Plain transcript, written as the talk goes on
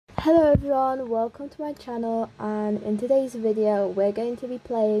Hello everyone, welcome to my channel, and in today's video we're going to be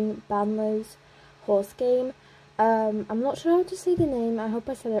playing Banlo's horse game. I'm not sure how to say the name, I hope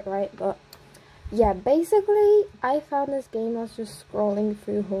I said it right, but yeah, basically I found this game. I was just scrolling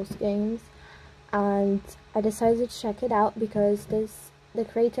through horse games and I decided to check it out because the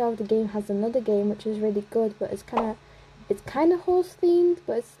creator of the game has another game which is really good, but it's kind of horse themed,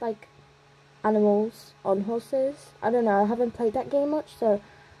 but it's like animals on horses. I don't know, I haven't played that game much, so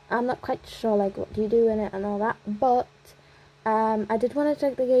I'm not quite sure like what do you do in it and all that, but I did want to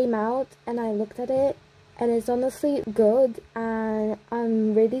check the game out and I looked at it and it's honestly good, and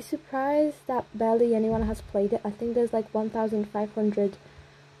I'm really surprised that barely anyone has played it. I think there's like 1,500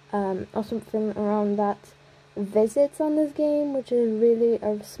 or something around that visits on this game, which is really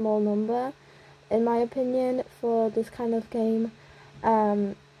a small number in my opinion for this kind of game.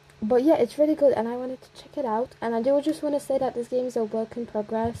 But yeah, it's really good and I wanted to check it out, and I do just want to say that this game is a work in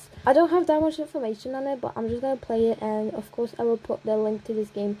progress. I don't have that much information on it, but I'm just going to play it, and of course I will put the link to this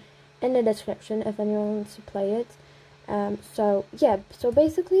game in the description if anyone wants to play it. So yeah, so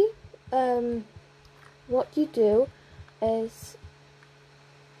basically what you do is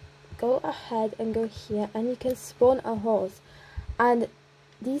go ahead and go here and you can spawn a horse, and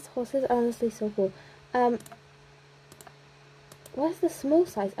these horses are honestly so cool. Where's the small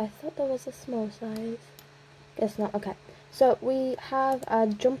size? I thought there was a small size. Guess not. Okay. So we have a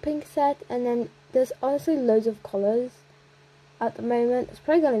jumping set, and then there's honestly loads of colours at the moment. It's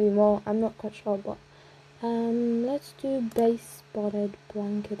probably going to be more. I'm not quite sure, but let's do base spotted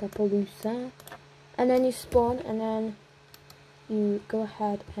blanket Appaloosa. And then you spawn, and then you go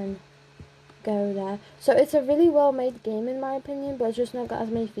ahead and go there. So it's a really well made game in my opinion, but it's just not got as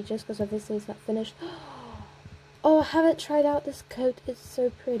many features because obviously it's not finished. Oh, I haven't tried out this coat. It's so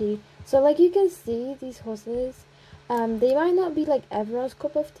pretty. So like you can see, these horses, they might not be like everyone's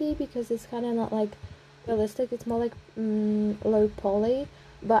cup of tea because it's kind of not like realistic. It's more like low poly.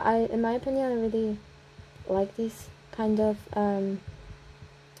 But in my opinion, I really like these kind of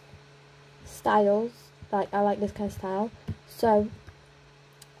styles. Like I like this kind of style. So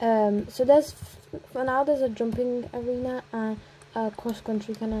so there's for now there's a jumping arena and a cross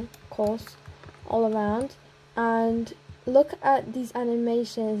country kind of course all around. And look at these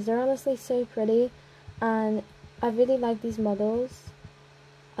animations, they're honestly so pretty, and I really like these models.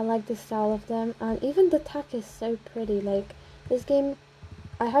 I like the style of them, and even the tack is so pretty. Like this game,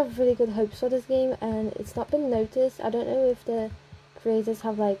 I have really good hopes for this game, and it's not been noticed. I don't know if the creators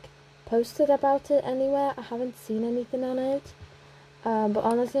have like posted about it anywhere. I haven't seen anything on it, but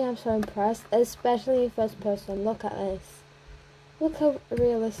honestly I'm so impressed, especially first person. Look at this. Look how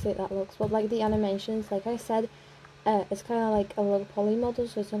realistic that looks. But like the animations, like I said, it's kind of like a low poly model,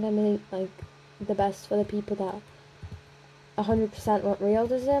 so it's not gonna be like the best for the people that 100% want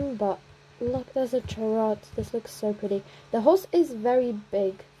realism. But look, there's a trot. This looks so pretty. The horse is very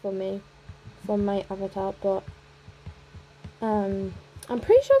big for me, from my avatar, but I'm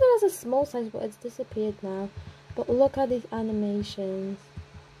pretty sure there was a small size, but it's disappeared now. But look at these animations.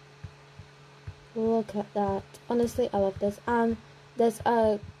 Look at that. Honestly, I love this. And there's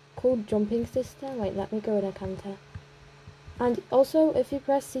a cool jumping system. Wait, let me go in a counter. And also, if you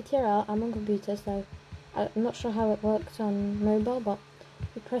press CTRL, I'm on computer, so I'm not sure how it works on mobile, but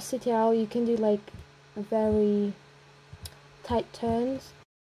if you press CTRL, you can do like very tight turns.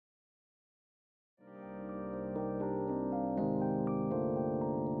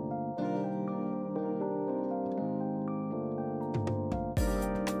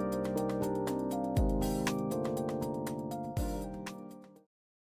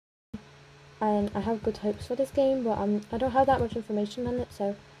 And I have good hopes for this game, but I don't have that much information on it.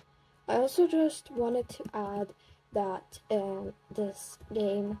 So I also just wanted to add that this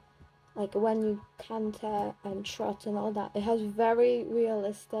game, like when you canter and trot and all that, it has very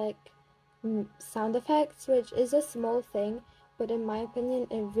realistic sound effects, which is a small thing, but in my opinion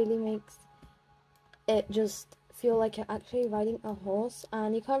it really makes it just feel like you're actually riding a horse.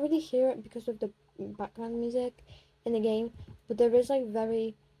 And you can't really hear it because of the background music in the game, but there is like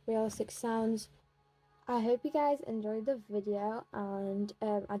very realistic sounds. I hope you guys enjoyed the video, and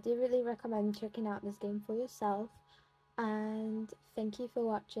I do really recommend checking out this game for yourself. And thank you for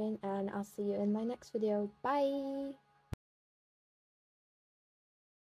watching, and I'll see you in my next video. Bye!